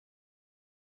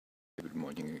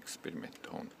morning experiment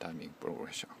on timing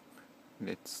progression.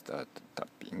 Let's start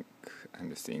tapping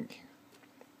and singing.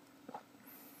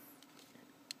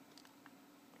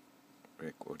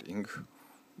 Recording.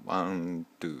 1,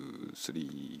 2,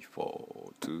 3,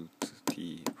 4, 2,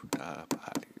 3, 4, 5,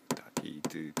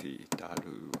 6,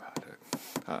 7,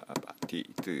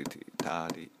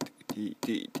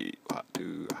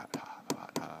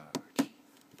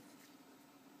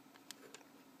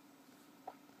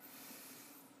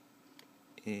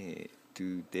 8,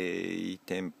 Today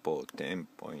tempo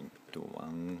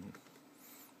 10.1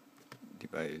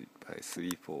 divided by 3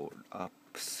 for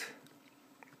laps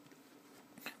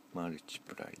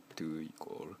multiply 2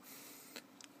 equal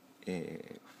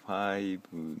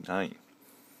 59.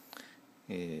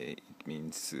 It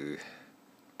means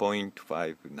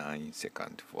 0.59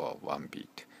 second for one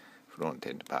beat, front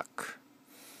and back,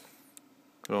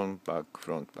 front back,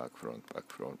 front back, front back,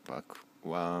 front back,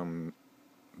 one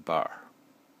bar.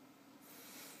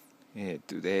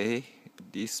 Today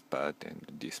this part and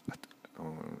this part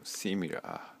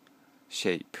similar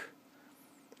shape.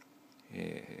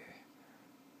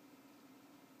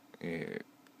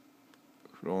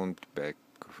 Front back,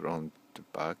 front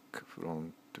back,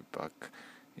 front back.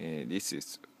 This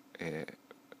is a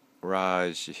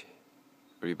large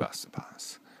reverse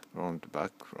bounce. Front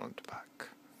back, front back.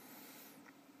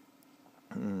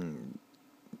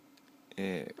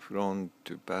 Front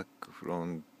back,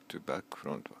 front back,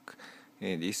 front back.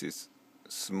 This is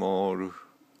small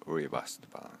reverse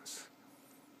bounce.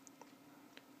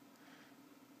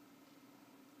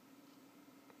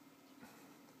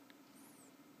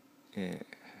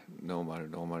 Normal,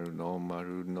 normal, normal,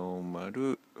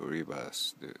 normal,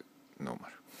 reversed,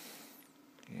 normal.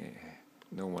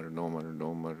 Normal, normal,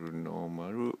 normal,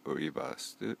 normal,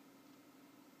 reversed,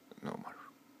 normal.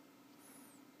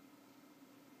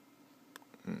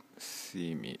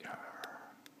 Similar.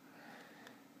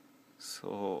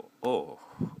 So,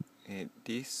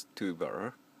 this two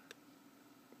bar,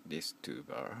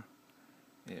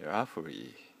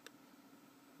 roughly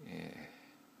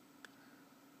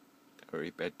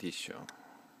repetition.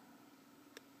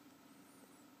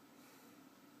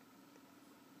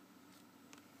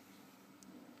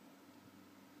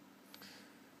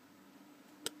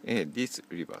 This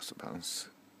reverse bounce.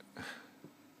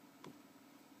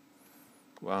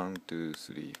 1, 2,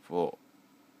 3, 4.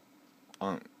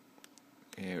 1.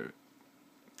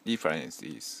 Difference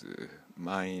is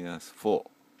 -4.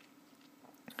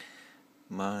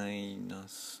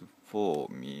 -4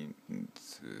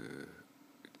 means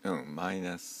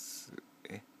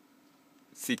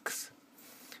 -6.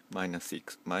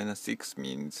 -6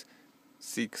 means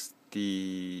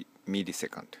 60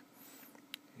 millisecond.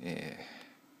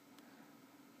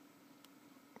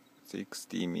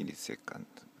 60 millisecond.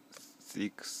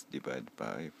 6 divided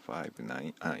by 5,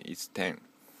 9. It's 10.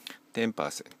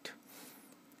 10%.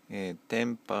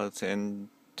 10%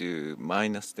 to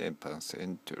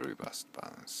 -10% reverse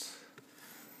bounce.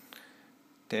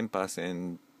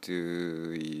 10%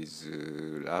 is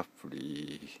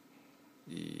roughly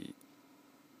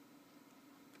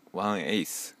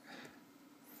 1/8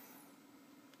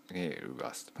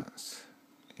 reverse bounce.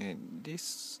 And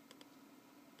this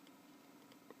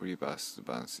reverse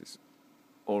bounce is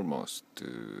almost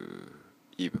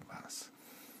even bounce.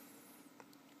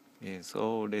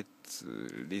 So let's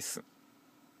listen.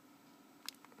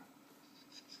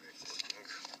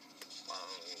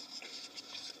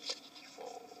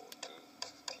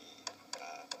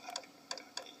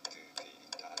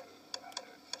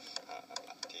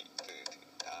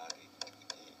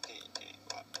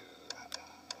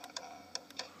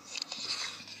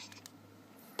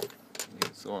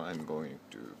 So I'm going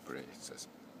to play the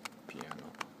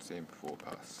piano, same 4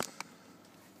 bars.